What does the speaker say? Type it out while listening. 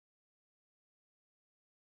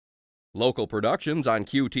Local productions on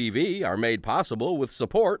QTV are made possible with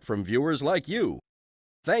support from viewers like you.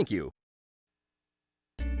 Thank you.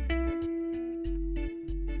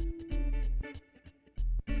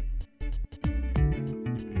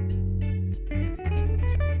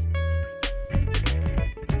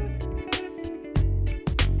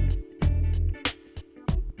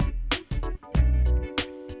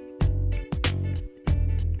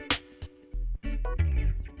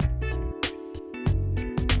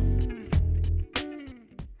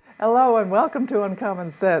 Hello and welcome to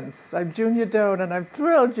Uncommon Sense. I'm Junia and I'm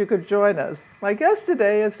thrilled you could join us. My guest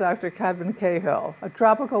today is Dr. Kevin Cahill, a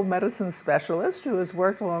tropical medicine specialist who has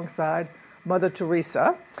worked alongside Mother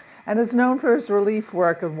Teresa and is known for his relief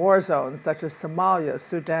work in war zones such as Somalia,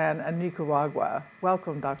 Sudan, and Nicaragua.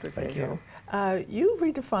 Welcome, Dr. Cahill. You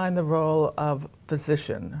redefine the role of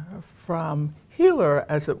physician from healer,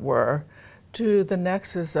 as it were, to the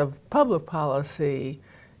nexus of public policy,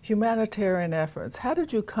 humanitarian efforts. How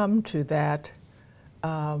did you come to that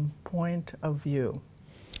point of view?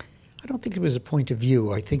 I don't think it was a point of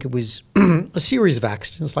view. I think it was a series of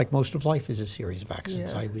accidents, like most of life is a series of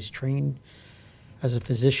accidents. Yeah. I was trained as a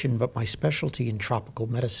physician, but my specialty in tropical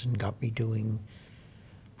medicine got me doing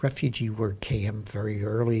refugee work camp very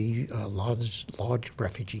early, large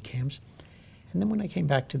refugee camps. And then when I came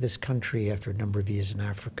back to this country after a number of years in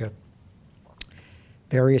Africa,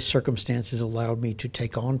 various circumstances allowed me to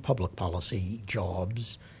take on public policy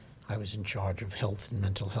jobs. I was in charge of health and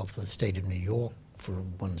mental health of the state of New York for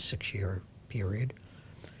 1 6-year period.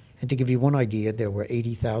 And to give you one idea, there were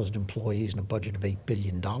 80,000 employees and a budget of $8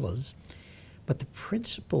 billion. But the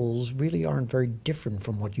principles really aren't very different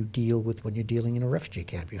from what you deal with when you're dealing in a refugee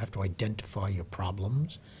camp. You have to identify your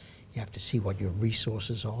problems. You have to see what your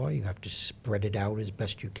resources are. You have to spread it out as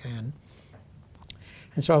best you can.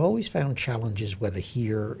 And so I've always found challenges, whether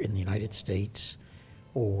here in the United States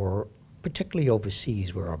or particularly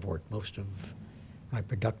overseas, where I've worked most of my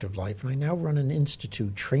productive life. And I now run an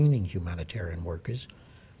institute training humanitarian workers,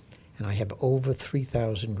 and I have over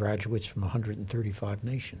 3,000 graduates from 135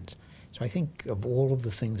 nations. So I think of all of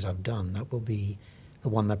the things I've done, that will be the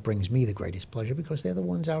one that brings me the greatest pleasure, because they're the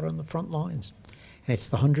ones out on the front lines. And it's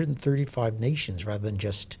the 135 nations rather than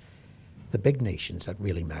just the big nations that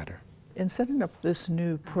really matter. In setting up this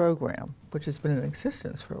new program, which has been in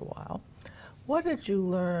existence for a while, what did you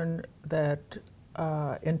learn that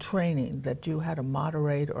in training that you had to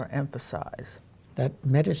moderate or emphasize? That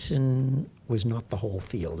medicine was not the whole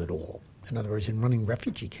field at all. In other words, in running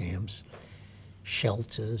refugee camps,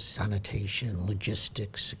 shelters, sanitation,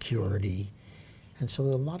 logistics, security, and so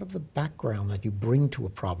a lot of the background that you bring to a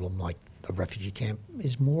problem like a refugee camp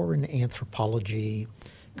is more in anthropology,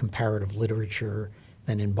 comparative literature,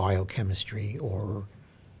 than in biochemistry or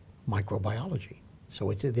microbiology.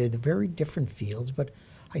 So they're very different fields, but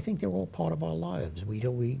I think they're all part of our lives.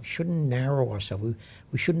 We shouldn't narrow ourselves.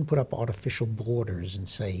 We shouldn't put up artificial borders and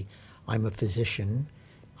say, I'm a physician,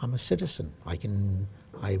 I'm a citizen.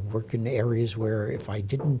 I work in areas where if I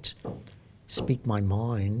didn't speak my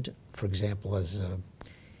mind, for example,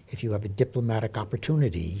 if you have a diplomatic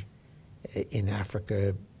opportunity in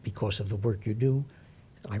Africa because of the work you do,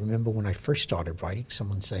 I remember when I first started writing,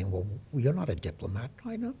 someone saying, well, you're not a diplomat.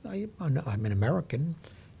 I'm an American,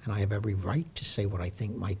 and I have every right to say what I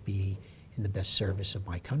think might be in the best service of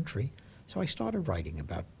my country. So I started writing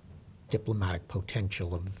about diplomatic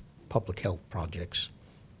potential of public health projects.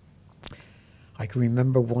 I can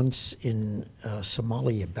remember once in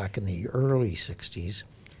Somalia back in the early 60s,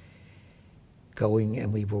 going,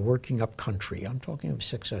 and we were working up country. I'm talking of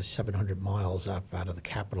 600 or 700 miles out of the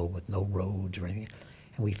capital with no roads or anything.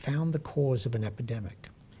 And we found the cause of an epidemic.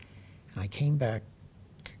 And I came back,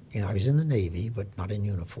 I was in the Navy, but not in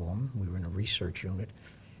uniform. We were in a research unit,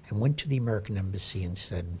 and went to the American Embassy and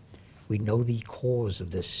said, we know the cause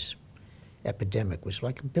of this epidemic was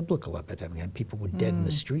like a biblical epidemic, and people were dead in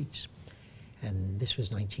the streets. And this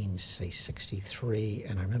was 1963,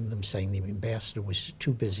 and I remember them saying the ambassador was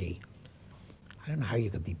too busy. I don't know how you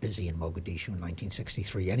could be busy in Mogadishu in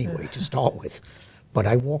 1963 anyway, to start with. But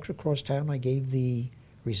I walked across town, I gave the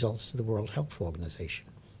results to the World Health Organization.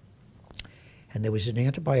 And there was an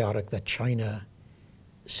antibiotic that China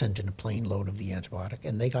sent in a plane load of the antibiotic,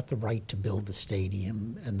 and they got the right to build the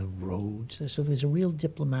stadium and the roads. So there's a real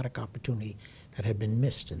diplomatic opportunity that had been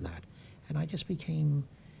missed in that. And I just became,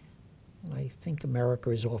 I think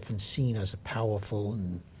America is often seen as a powerful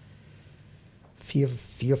and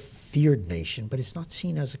feared nation, but it's not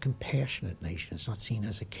seen as a compassionate nation. It's not seen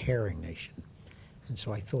as a caring nation. And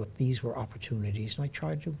so I thought these were opportunities, and I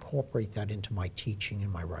tried to incorporate that into my teaching and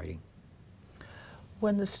my writing.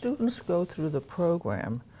 When the students go through the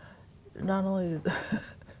program, not only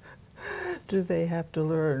do they have to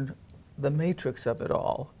learn the matrix of it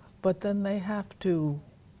all? But then they have to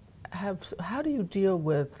how do you deal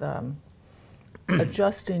with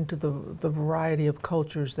adjusting to the variety of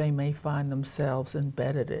cultures they may find themselves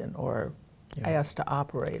embedded in or asked to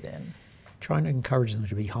operate in? Trying to encourage them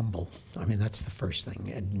to be humble. I mean, that's the first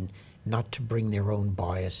thing, and not to bring their own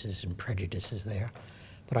biases and prejudices there.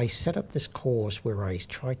 But I set up this course where I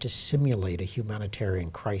tried to simulate a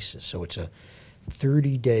humanitarian crisis. So it's a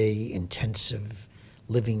 30-day intensive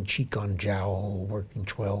living cheek on jowl, working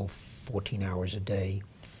 12, 14 hours a day.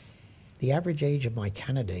 The average age of my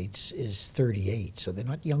candidates is 38, so they're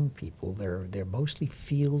not young people. They're mostly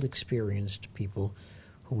field experienced people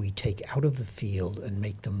who we take out of the field and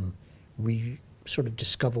make them sort of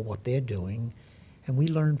discover what they're doing, and we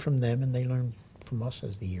learn from them and they learn from us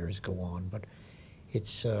as the years go on. But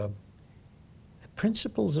it's the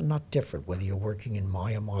principles are not different whether you're working in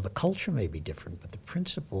Myanmar. The culture may be different, but the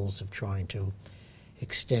principles of trying to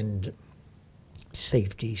extend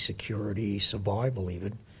safety, security, survival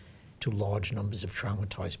even, to large numbers of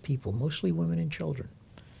traumatized people, mostly women and children.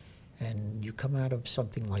 And you come out of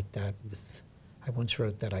something like that with, I once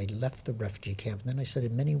wrote that I left the refugee camp, and then I said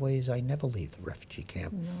in many ways I never leave the refugee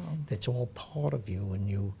camp. No. That's all part of you,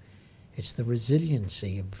 and it's the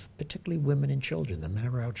resiliency of particularly women and children. The men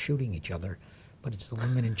are out shooting each other, but it's the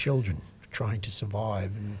women and children trying to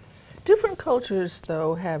survive. And different cultures,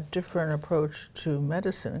 though, have different approach to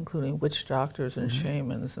medicine, including witch doctors and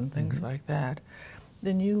shamans and things like that.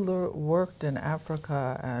 Then you worked in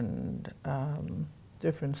Africa and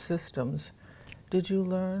different systems. Did you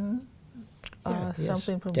learn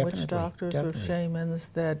something from witch doctors or shamans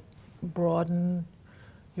that broaden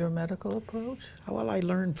your medical approach? Well, I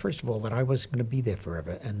learned, first of all, that I wasn't going to be there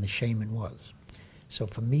forever, and the shaman was. So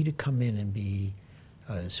for me to come in and be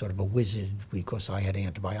sort of a wizard because I had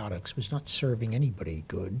antibiotics was not serving anybody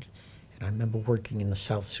good. And I remember working in the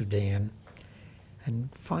South Sudan and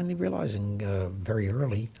finally realizing very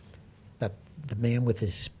early that the man with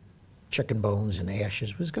his chicken bones and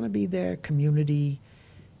ashes was going to be their community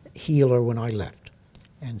healer when I left.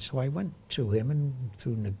 And so I went to him, and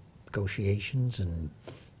through negotiations and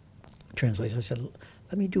translation, I said,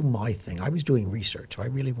 let me do my thing. I was doing research, so I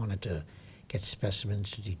really wanted to get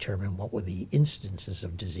specimens to determine what were the incidences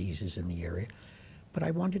of diseases in the area. But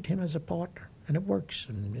I wanted him as a partner, and it works,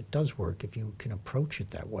 and it does work if you can approach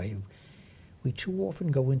it that way. We too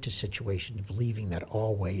often go into situations believing that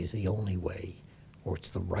our way is the only way, or it's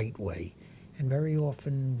the right way. And very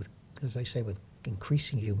often, as I say, with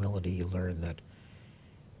increasing humility, you learn that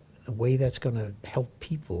the way that's going to help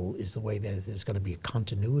people is the way that there's going to be a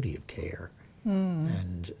continuity of care,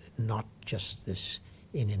 and not just this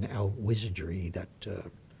in and out wizardry that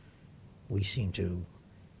we seem to.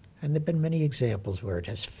 And there have been many examples where it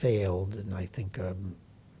has failed, and I think,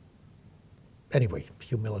 anyway,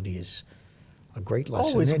 humility is a great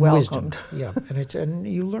lesson. Always and welcomed. Wisdom. Yeah, and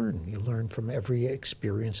you learn from every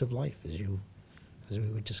experience of life, as we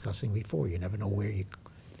were discussing before. You never know where you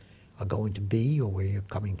are going to be or where you're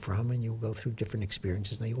coming from, and you'll go through different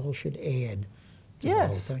experiences, and they all should add to the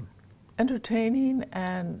whole thing. Entertaining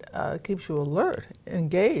and keeps you alert,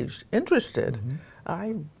 engaged, interested.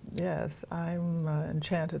 I'm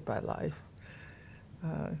enchanted by life.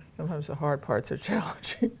 Sometimes the hard parts are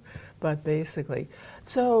challenging, but basically.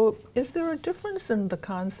 So is there a difference in the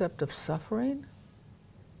concept of suffering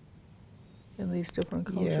in these different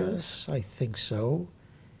cultures? Yes, I think so.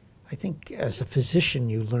 I think as a physician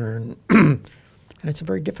you learn, and it's a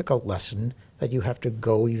very difficult lesson, that you have to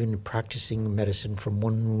go even practicing medicine from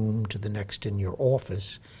one room to the next in your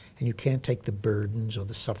office, and you can't take the burdens or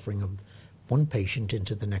the suffering of one patient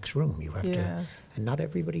into the next room. You have to, and not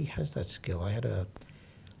everybody has that skill. I had a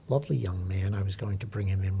lovely young man. I was going to bring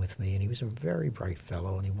him in with me, and he was a very bright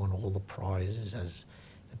fellow, and he won all the prizes as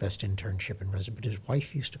the best internship and resident. But his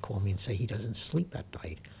wife used to call me and say he doesn't sleep at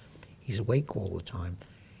night. He's awake all the time,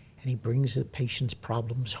 and he brings the patient's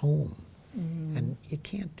problems home. And you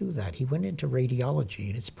can't do that. He went into radiology,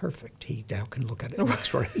 and it's perfect. He now can look at it in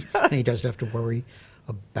X-ray, and he doesn't have to worry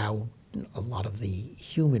about a lot of the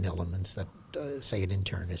human elements that, say, an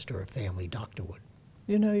internist or a family doctor would.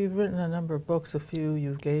 You know, you've written a number of books. A few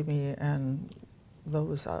you gave me, and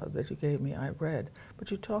those that you gave me I read.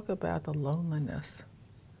 But you talk about the loneliness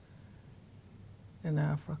in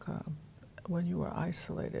Africa when you were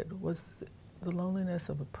isolated. Was the loneliness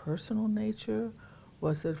of a personal nature?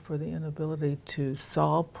 Was it for the inability to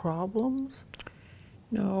solve problems?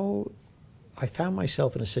 No. I found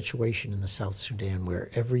myself in a situation in the South Sudan where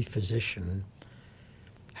every physician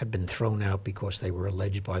had been thrown out because they were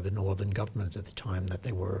alleged by the northern government at the time that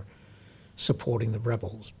they were supporting the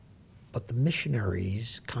rebels. but the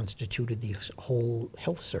missionaries constituted the whole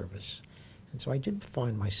health service. And so I did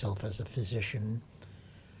find myself as a physician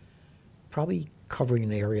probably covering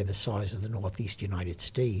an area the size of the Northeast United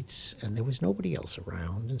States, and there was nobody else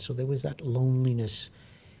around, and so there was that loneliness.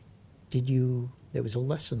 There was a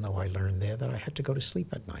lesson, though, I learned there, that I had to go to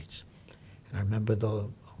sleep at nights. And I remember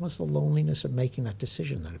almost the loneliness of making that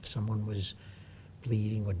decision, that if someone was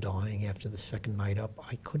bleeding or dying after the second night up,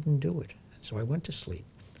 I couldn't do it. And so I went to sleep.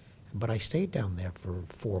 But I stayed down there for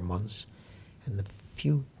 4 months, and the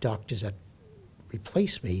few doctors that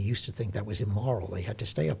replaced me used to think that was immoral. They had to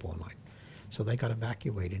stay up all night. So they got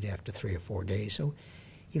evacuated after 3 or 4 days. So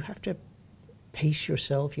you have to pace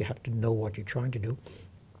yourself. You have to know what you're trying to do.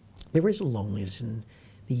 There is a loneliness, and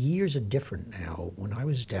the years are different now. When I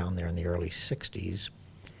was down there in the early 60s,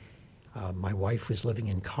 my wife was living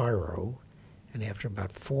in Cairo, and after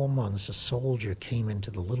about 4 months, a soldier came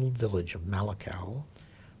into the little village of Malakal,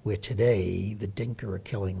 where today the Dinka are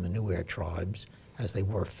killing the Nuer tribes, as they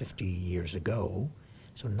were 50 years ago.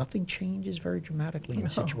 So nothing changes very dramatically in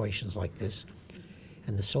situations like this.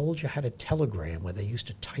 And the soldier had a telegram where they used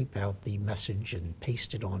to type out the message and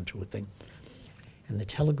paste it onto a thing. And the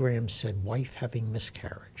telegram said, "Wife having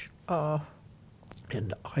miscarriage."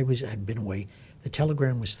 And had been away. The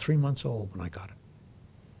telegram was 3 months old when I got it.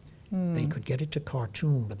 They could get it to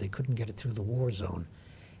Khartoum, but they couldn't get it through the war zone.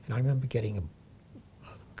 And I remember getting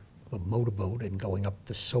a motorboat and going up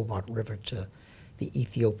the Sobat River to the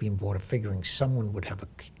Ethiopian border, figuring someone would have a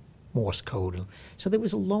Morse code. So there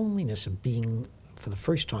was a loneliness of being, for the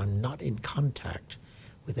first time, not in contact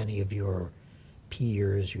with any of your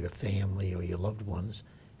peers, your family, or your loved ones.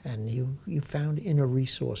 And you found inner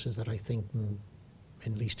resources that I think,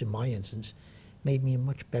 at least in my instance, made me a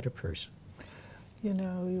much better person. You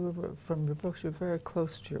know, from your books, you're very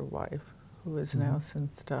close to your wife, who has now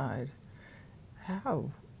since died.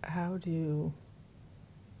 How do you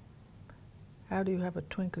have a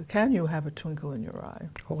twinkle? Can you have a twinkle in your eye?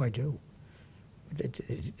 Oh, I do.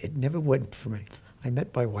 It never went for me. I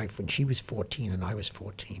met my wife when she was 14 and I was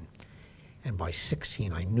 14. And by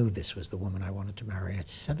 16, I knew this was the woman I wanted to marry. And at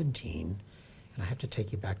 17, and I have to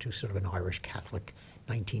take you back to sort of an Irish Catholic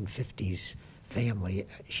 1950s family,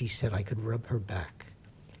 she said I could rub her back.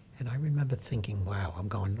 And I remember thinking, wow, I've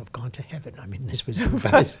gone to heaven. I mean, this was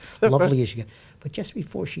about as lovely as you get. But just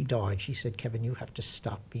before she died, she said, "Kevin, you have to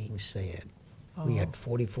stop being sad." We had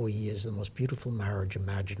 44 years, the most beautiful marriage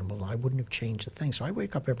imaginable. I wouldn't have changed a thing. So I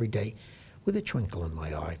wake up every day with a twinkle in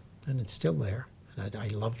my eye, and it's still there. And I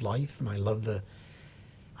love life, and I love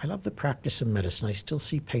the practice of medicine. I still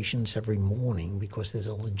see patients every morning because there's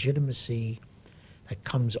a legitimacy that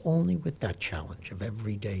comes only with that challenge of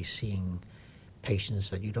every day seeing patients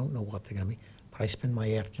that you don't know what they're going to be. But I spend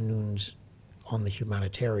my afternoons on the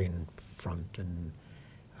humanitarian front and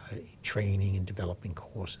training and developing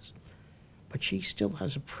courses. But she still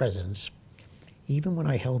has a presence. Even when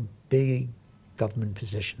I held big government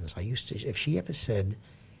positions, I used to, if she ever said,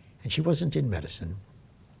 and she wasn't in medicine,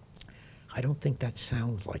 "I don't think that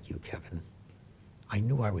sounds like you, Kevin," I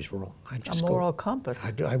knew I was wrong. A moral compass.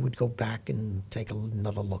 I would go back and take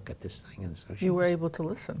another look at this thing. And so you were able to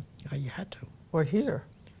listen. You had to. Or hear.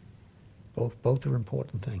 Both are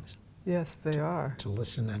important things. Yes, they are. To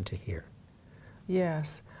listen and to hear.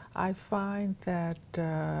 Yes. I find that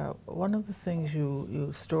one of the things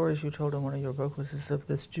stories you told in one of your books was of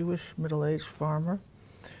this Jewish middle-aged farmer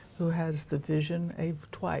who has the vision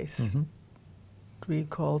twice to be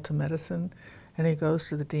called to medicine, and he goes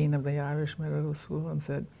to the dean of the Irish Medical School and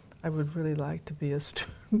said, "I would really like to be a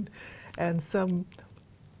student." And some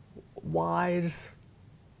wise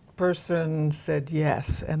person said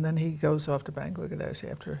yes, and then he goes off to Bangladesh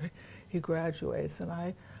after he graduates. And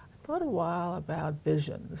I thought a while about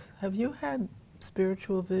visions. Have you had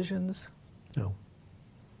spiritual visions? No.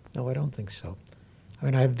 No, I don't think so. I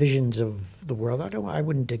mean, I have visions of the world. I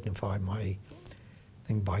wouldn't dignify my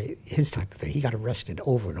thing by his type of thing. He got arrested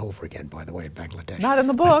over and over again, by the way, in Bangladesh. Not in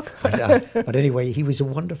the book. But anyway, he was a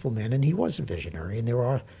wonderful man, and he was a visionary. And there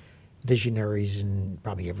are visionaries in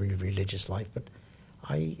probably every religious life. But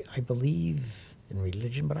I believe in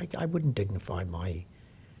religion, but I wouldn't dignify my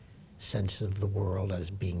sense of the world as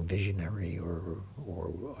being visionary or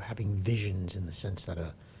having visions in the sense that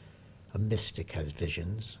a mystic has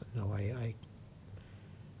visions. No,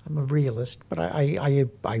 I'm a realist, but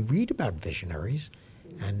I read about visionaries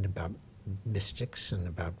and about mystics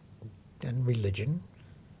and religion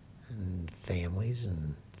and families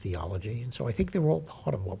and theology, and so I think they're all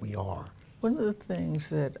part of what we are. One of the things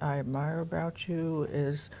that I admire about you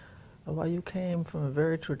is, while you came from a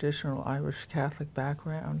very traditional Irish Catholic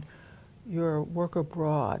background, your work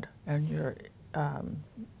abroad and your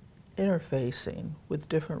interfacing with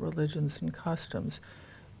different religions and customs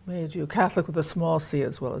made you Catholic with a small c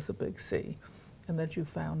as well as a big C, and that you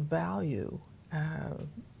found value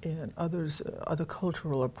in other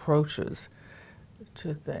cultural approaches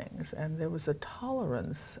to things, and there was a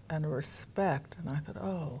tolerance and a respect, and I thought,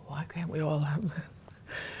 oh, why can't we all have that?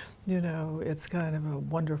 You know, it's kind of a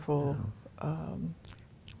wonderful...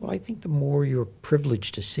 Well, I think the more you're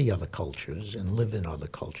privileged to see other cultures and live in other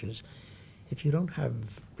cultures, if you don't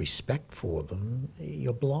have respect for them,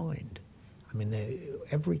 you're blind. I mean,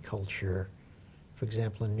 every culture, for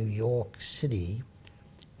example, in New York City,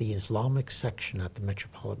 the Islamic section at the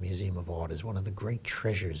Metropolitan Museum of Art is one of the great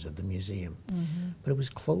treasures of the museum. But it was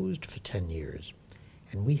closed for 10 years.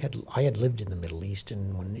 And I had lived in the Middle East,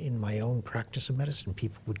 and when in my own practice of medicine,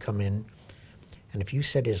 people would come in, and if you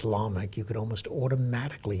said Islamic, you could almost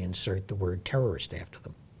automatically insert the word terrorist after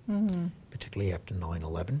them, particularly after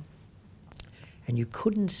 9/11. And you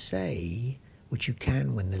couldn't say, which you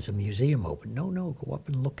can when there's a museum open, no, go up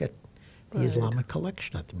and look at the Islamic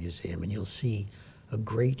collection at the museum, and you'll see a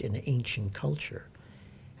great and ancient culture.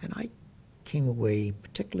 And I came away,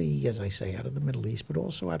 particularly, as I say, out of the Middle East, but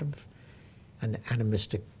also out of an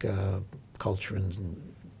animistic culture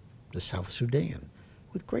in the South Sudan,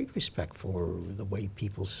 with great respect for the way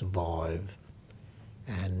people survive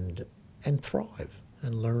and thrive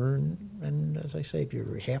and learn. And as I say, if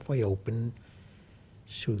you're halfway open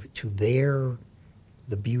to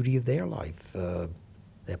the beauty of their life,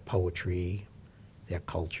 their poetry, their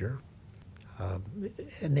culture,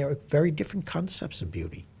 and there are very different concepts of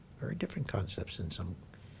beauty, very different concepts in some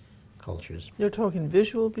cultures. You're talking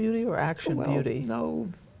visual beauty or action beauty? No,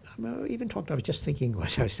 I'm even talking, I was just thinking when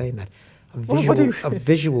I was saying that, a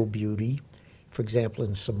visual beauty. For example,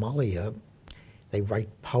 in Somalia, they write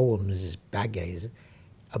poems, bagays,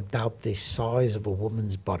 about the size of a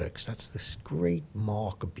woman's buttocks. That's this great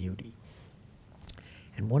mark of beauty.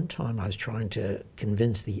 And one time I was trying to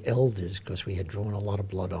convince the elders, because we had drawn a lot of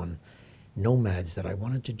blood on nomads, that I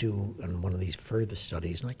wanted to do on one of these further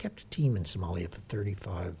studies, and I kept a team in Somalia for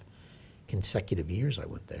 35 consecutive years I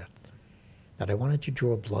went there, that I wanted to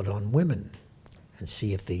draw blood on women and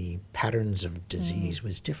see if the patterns of disease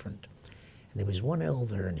was different. And there was one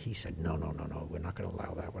elder, and he said, no, we're not going to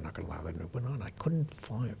allow that, we're not going to allow that. And it went on. I couldn't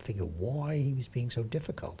figure why he was being so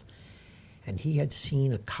difficult. And he had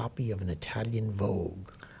seen a copy of an Italian Vogue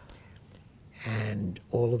and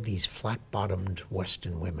all of these flat-bottomed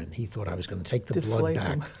Western women. He thought I was going to take the blood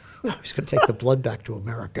back. I was going to take the blood back to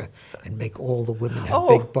America and make all the women have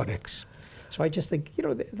big buttocks. So I just think, you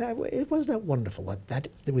know, that it wasn't that wonderful. That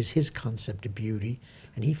was his concept of beauty,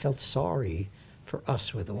 and he felt sorry for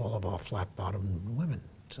us with all of our flat-bottomed women.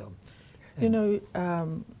 So, you know,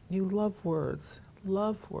 you love words,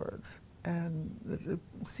 and it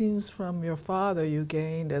seems from your father you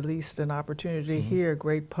gained at least an opportunity to hear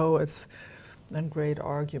great poets and great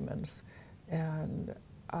arguments. And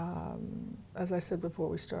as I said before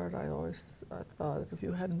we started, I thought that if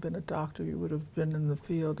you hadn't been a doctor, you would have been in the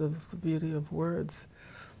field of the beauty of words.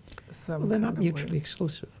 Well, they're not mutually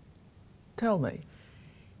exclusive. Tell me.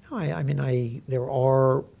 No, I mean, there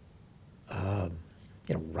are, you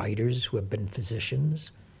know, writers who have been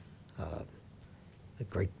physicians. The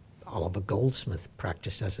great Oliver Goldsmith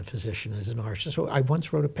practiced as a physician as an Irish. So I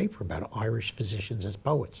once wrote a paper about Irish physicians as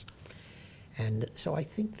poets. And so I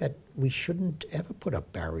think that we shouldn't ever put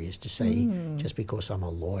up barriers to say, just because I'm a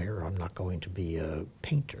lawyer, I'm not going to be a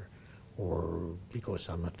painter, or because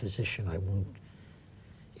I'm a physician, I won't,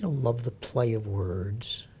 you know, love the play of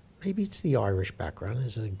words. Maybe it's the Irish background.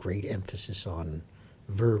 There's a great emphasis on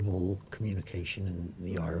verbal communication in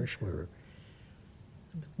the Irish, where,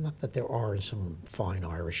 not that there are some fine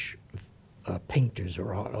Irish painters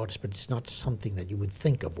or artists, but it's not something that you would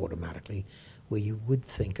think of automatically, where you would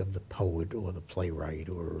think of the poet or the playwright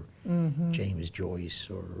or James Joyce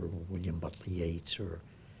or William Butler Yeats.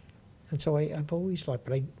 And so I've always liked,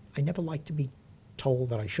 but I never like to be told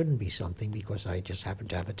that I shouldn't be something because I just happen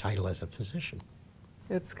to have a title as a physician.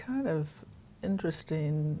 It's kind of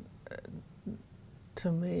interesting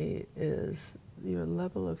to me is your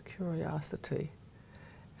level of curiosity.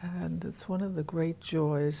 And it's one of the great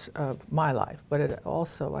joys of my life, but it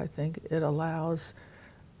also, I think, it allows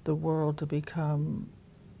the world to become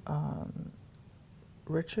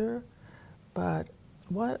richer. But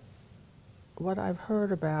what I've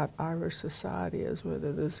heard about Irish society is where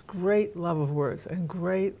there's great love of words and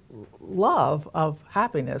great love of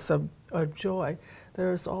happiness, of joy.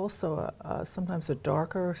 There's also sometimes a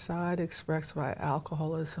darker side expressed by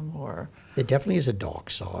alcoholism or... There definitely is a dark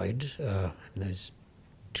side. There's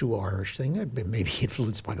true Irish thing, maybe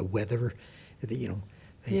influenced by the weather, you know,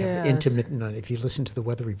 They have intermittent, if you listen to the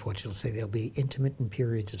weather reports, it'll say there'll be intermittent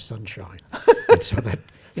periods of sunshine. And so that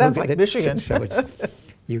sounds like Michigan. So it's,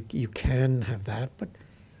 you can have that, but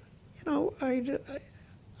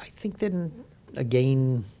I think then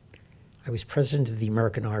again, I was president of the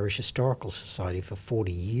American Irish Historical Society for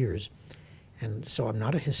 40 years, and so I'm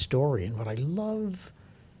not a historian, but I love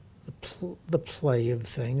the play of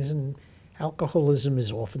things, and alcoholism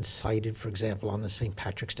is often cited, for example, on the St.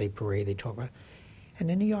 Patrick's Day Parade. They talk about it. And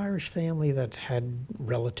any Irish family that had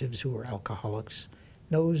relatives who were alcoholics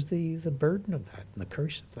knows the burden of that and the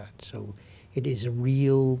curse of that. So it is a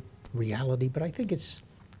real reality, but I think it's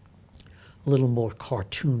a little more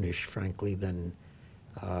cartoonish, frankly, than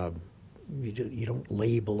you don't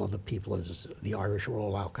label other people as the Irish are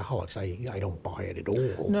all alcoholics. I don't buy it at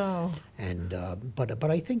all. No. And but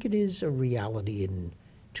I think it is a reality in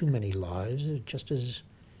too many lives, just as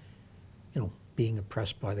being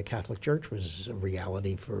oppressed by the Catholic Church was a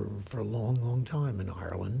reality for a long, long time in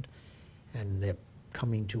Ireland, and they're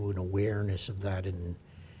coming to an awareness of that in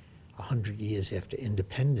 100 years after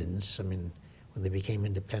independence. I mean, when they became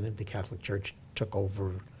independent, the Catholic Church took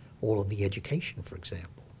over all of the education, for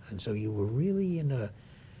example. And so you were really in a,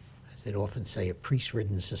 as they'd often say, a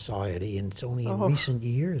priest-ridden society, and it's only in recent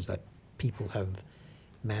years that people have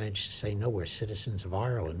managed to say, no, we're citizens of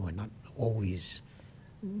Ireland. We're not always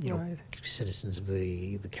citizens of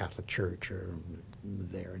the Catholic Church or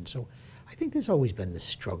there. And so I think there's always been this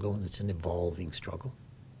struggle, and it's an evolving struggle.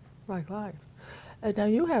 Right. And now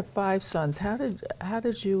you have 5 sons. How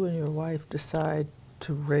did you and your wife decide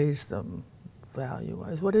to raise them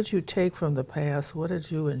value-wise? What did you take from the past? What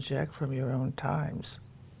did you inject from your own times?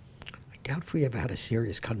 I doubt if we ever had a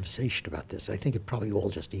serious conversation about this. I think it probably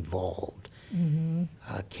all just evolved. Mm-hmm.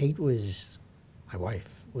 Kate was, my wife,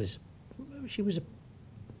 she was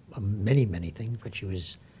many, many things, but she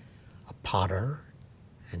was a potter,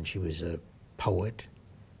 and she was a poet,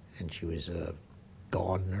 and she was a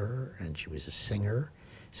gardener, and she was a singer.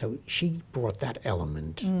 So she brought that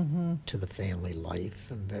element to the family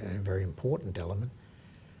life, a very important element.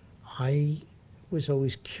 I was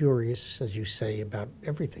always curious, as you say, about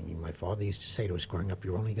everything. My father used to say to us growing up,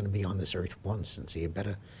 you're only going to be on this earth once, and so you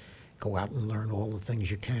better go out and learn all the things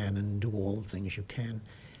you can and do all the things you can.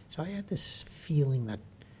 So I had this feeling that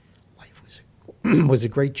life was a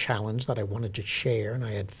great challenge that I wanted to share, and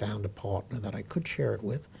I had found a partner that I could share it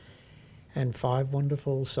with. And 5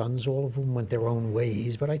 wonderful sons, all of whom went their own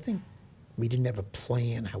ways, but I think we didn't have a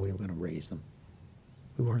plan how we were going to raise them.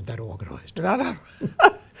 We weren't that organized.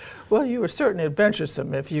 Well, you were certainly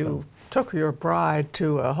adventuresome if you took your bride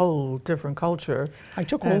to a whole different culture. I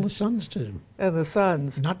took all the sons to them. And the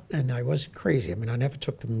sons. And I wasn't crazy. I mean, I never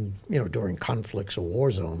took them, during conflicts or war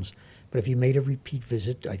zones. But if you made a repeat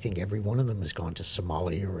visit, I think every one of them has gone to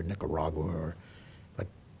Somalia or Nicaragua.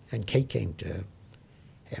 And Kate came to.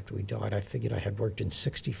 After we died, I figured I had worked in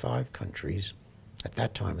 65 countries at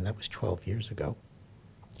that time, and that was 12 years ago.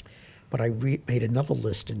 But I made another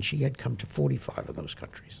list, and she had come to 45 of those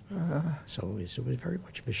countries. So it was very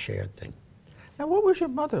much of a shared thing. Now, what was your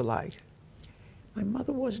mother like? My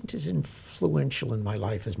mother wasn't as influential in my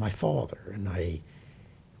life as my father, and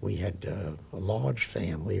we had a large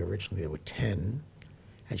family. Originally, there were 10,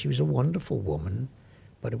 and she was a wonderful woman,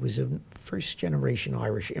 but it was a first-generation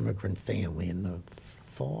Irish immigrant family, and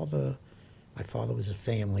my father was a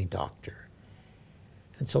family doctor.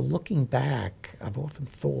 And so looking back, I've often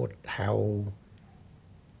thought how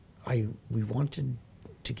we wanted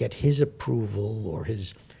to get his approval or in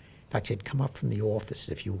fact, he'd come up from the office.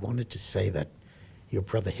 If you wanted to say that your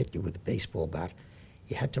brother hit you with a baseball bat,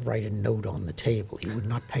 you had to write a note on the table. He would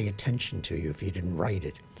not pay attention to you if you didn't write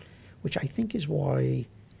it, which I think is why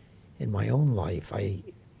in my own life I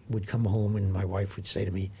would come home and my wife would say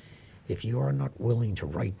to me, if you are not willing to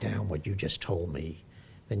write down what you just told me,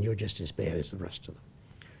 then you're just as bad as the rest of them.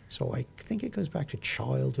 So I think it goes back to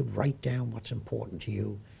childhood. Write down what's important to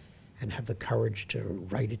you and have the courage to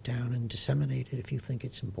write it down and disseminate it if you think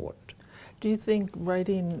it's important. Do you think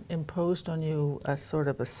writing imposed on you a sort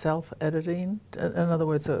of a self-editing? In other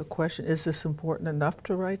words, a question, is this important enough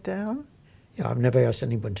to write down? Yeah, I've never asked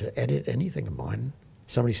anyone to edit anything of mine.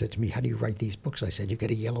 Somebody said to me, how do you write these books? I said, you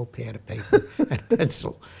get a yellow pad of paper and a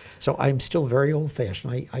pencil. So I'm still very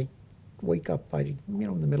old-fashioned. I wake up in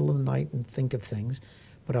the middle of the night and think of things.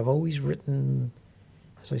 But I've always written,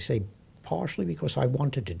 as I say, partially because I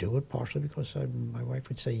wanted to do it, partially because my wife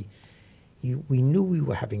would say, we knew we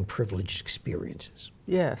were having privileged experiences.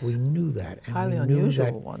 Yes. We knew that. And highly we knew unusual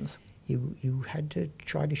that ones. You had to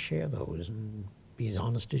try to share those and be as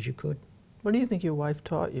honest as you could. What do you think your wife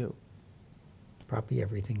taught you? Probably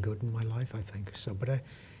everything good in my life, I think. So, but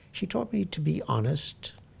She taught me to be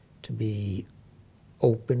honest, to be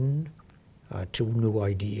open to new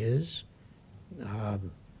ideas,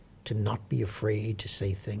 to not be afraid to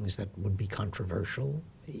say things that would be controversial,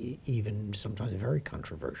 even sometimes very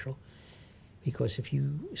controversial. Because if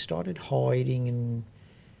you started hiding and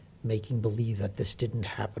making believe that this didn't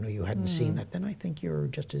happen or you hadn't seen that, then I think you're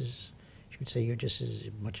just as, she would say, you're just as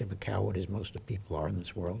much of a coward as most of people are in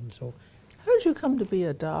this world. And so, how did you come to be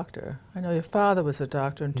a doctor? I know your father was a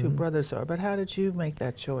doctor and two brothers are, but how did you make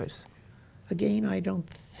that choice? Again, I don't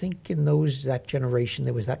think in that generation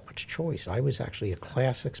there was that much choice. I was actually a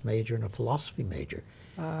classics major and a philosophy major.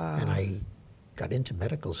 And I got into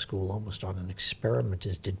medical school almost on an experiment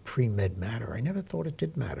as did pre-med matter. I never thought it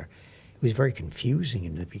did matter. It was very confusing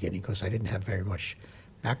in the beginning because I didn't have very much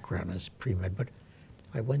background as pre-med, but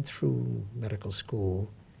I went through medical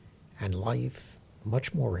school and life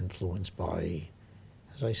much more influenced by,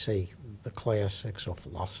 as I say, the classics or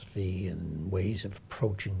philosophy and ways of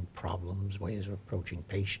approaching problems, ways of approaching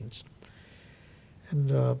patients.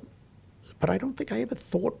 And but I don't think I ever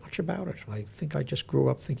thought much about it. I think I just grew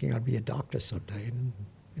up thinking I'd be a doctor someday, and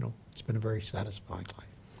you know, it's been a very satisfying life.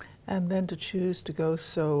 And then to choose to go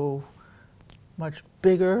so much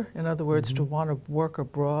bigger, in other words, to want to work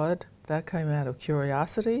abroad, that came out of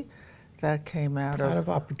curiosity, that came out of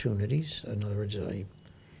opportunities. In other words,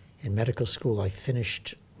 in medical school, I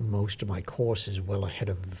finished most of my courses well ahead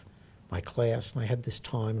of my class, and I had this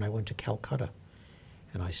time, and I went to Calcutta,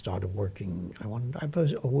 and I started working. I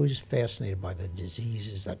was always fascinated by the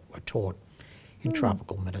diseases that were taught in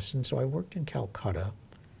tropical medicine, so I worked in Calcutta,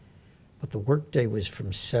 but the workday was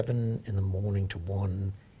from 7 in the morning to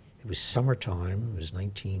 1. It was summertime. It was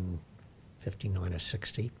 1959 or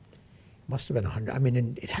 60. It must have been 100. I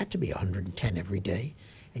mean, it had to be 110 every day,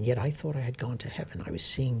 and yet I thought I had gone to heaven. I was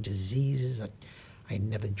seeing diseases that I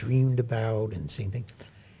never dreamed about and seeing things.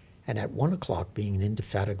 And at 1 o'clock, being an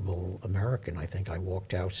indefatigable American, I think I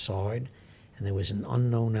walked outside, and there was an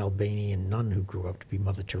unknown Albanian nun who grew up to be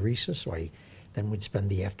Mother Teresa, so I then would spend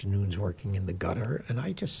the afternoons working in the gutter, and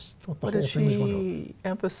I just thought the whole thing was wonderful. What did she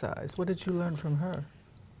emphasize? What did you learn from her?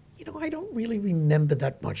 You know, I don't really remember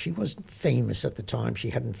that much. She wasn't famous at the time.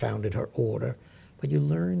 She hadn't founded her order. But you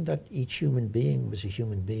learned that each human being was a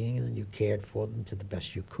human being, and then you cared for them to the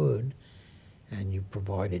best you could, and you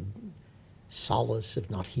provided solace,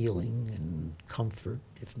 if not healing, and comfort,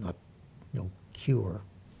 if not, cure.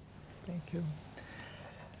 Thank you.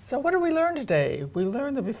 So what did we learn today? We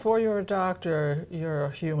learned that before you're a doctor, you're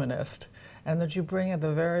a humanist, and that you bring in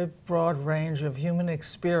the very broad range of human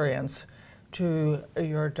experience to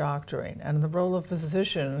your doctoring. And the role of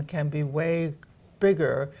physician can be way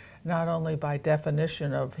bigger, not only by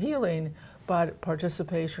definition of healing, but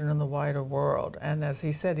participation in the wider world. And as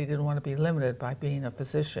he said, he didn't want to be limited by being a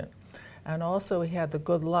physician. And also he had the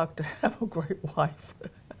good luck to have a great wife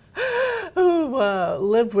who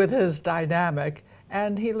lived with his dynamic,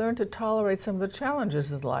 and he learned to tolerate some of the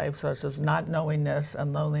challenges in life, such as not knowingness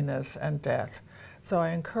and loneliness and death. So I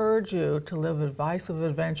encourage you to live a life of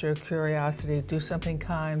adventure, curiosity, do something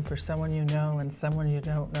kind for someone you know and someone you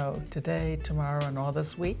don't know today, tomorrow, and all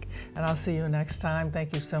this week. And I'll see you next time.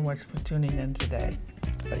 Thank you so much for tuning in today.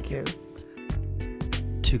 Thank you.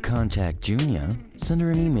 To contact Junia, send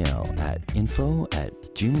her an email at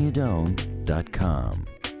info@juniadoan.com.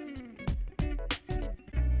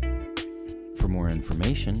 For more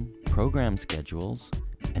information, program schedules,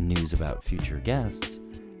 and news about future guests,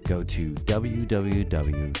 go to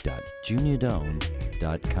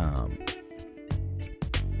www.juniadoan.com.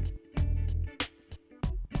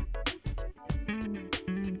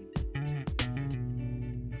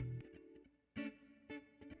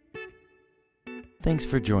 Thanks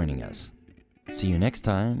for joining us. See you next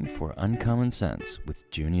time for Uncommon Sense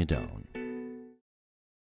with Junia Doan.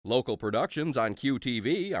 Local productions on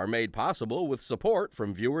QTV are made possible with support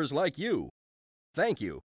from viewers like you. Thank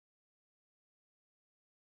you.